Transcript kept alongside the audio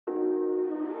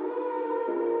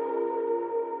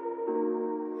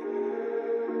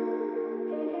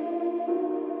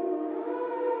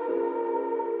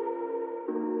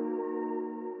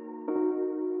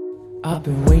I've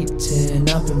been waiting,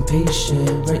 I've been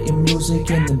patient, writing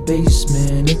music in the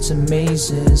basement. It's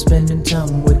amazing, spending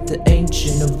time with the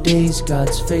ancient of days,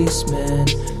 God's face, man,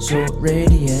 so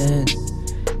radiant.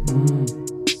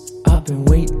 I've been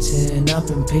waiting, I've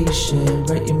been patient,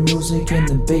 writing music in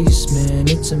the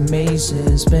basement. It's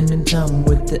amazing, spending time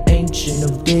with the ancient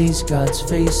of days, God's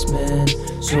face, man,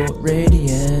 so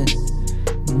radiant.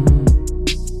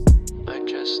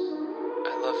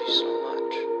 I love you so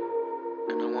much,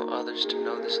 and I want others to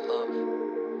know this love.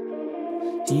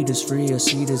 He does free us,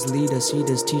 He does lead us, He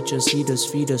does teach us, He does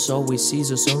feed us, always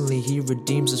sees us. Only He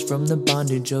redeems us from the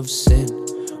bondage of sin.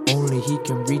 Only He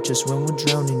can reach us when we're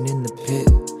drowning in the pit.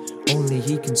 Only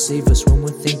He can save us when we're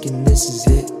thinking this is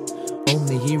it.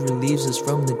 Only He relieves us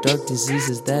from the dark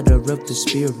diseases that are of the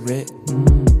spirit.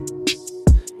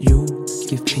 You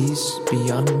give peace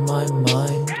beyond my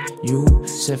mind. You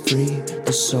set free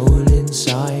the soul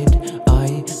inside.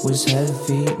 I was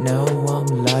heavy, now I'm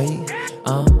light.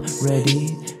 I'm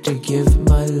ready to give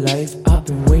my life. I've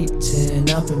been waiting,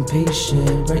 I've been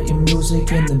patient, writing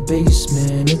music in the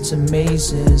basement. It's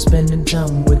amazing, spending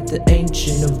time with the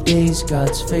ancient of days,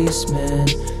 God's face, man,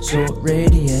 so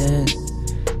radiant.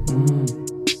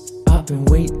 I've been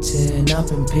waiting, I've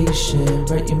been patient,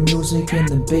 writing music in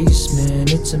the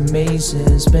basement. It's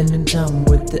amazing, spending time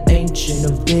with the ancient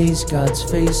of days, God's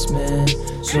face, man,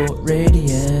 so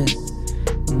radiant.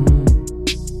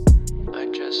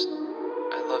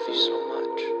 I love you so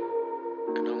much,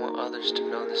 and I want others to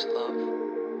know this love.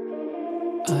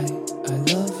 I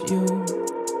love you.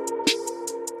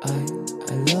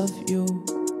 I love you.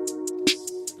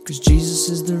 'Cause Jesus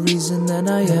is the reason that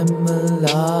I am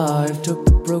alive. Took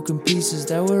the broken pieces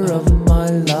that were of my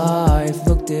life,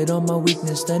 looked at all my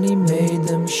weakness, then He made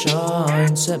them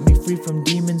shine. Set me free from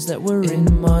demons that were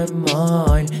in my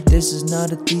mind. This is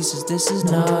not a thesis, this is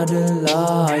not a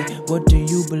lie. What do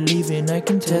you believe in? I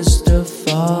can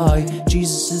testify.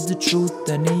 Jesus is the truth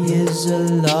and He is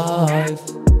alive.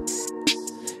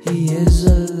 He is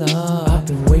alive. I've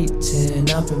been waiting,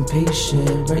 I've been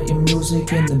patient, writing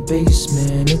music in the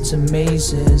basement. It's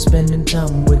amazing, spending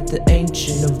time with the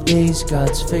ancient of days,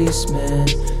 God's face, man,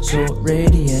 so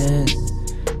radiant.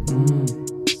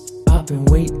 I've been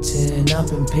waiting, I've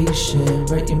been patient,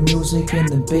 writing music in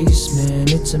the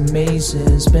basement. It's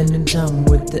amazing, spending time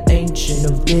with the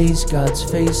ancient of days, God's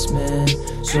face, man,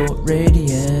 so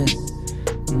radiant.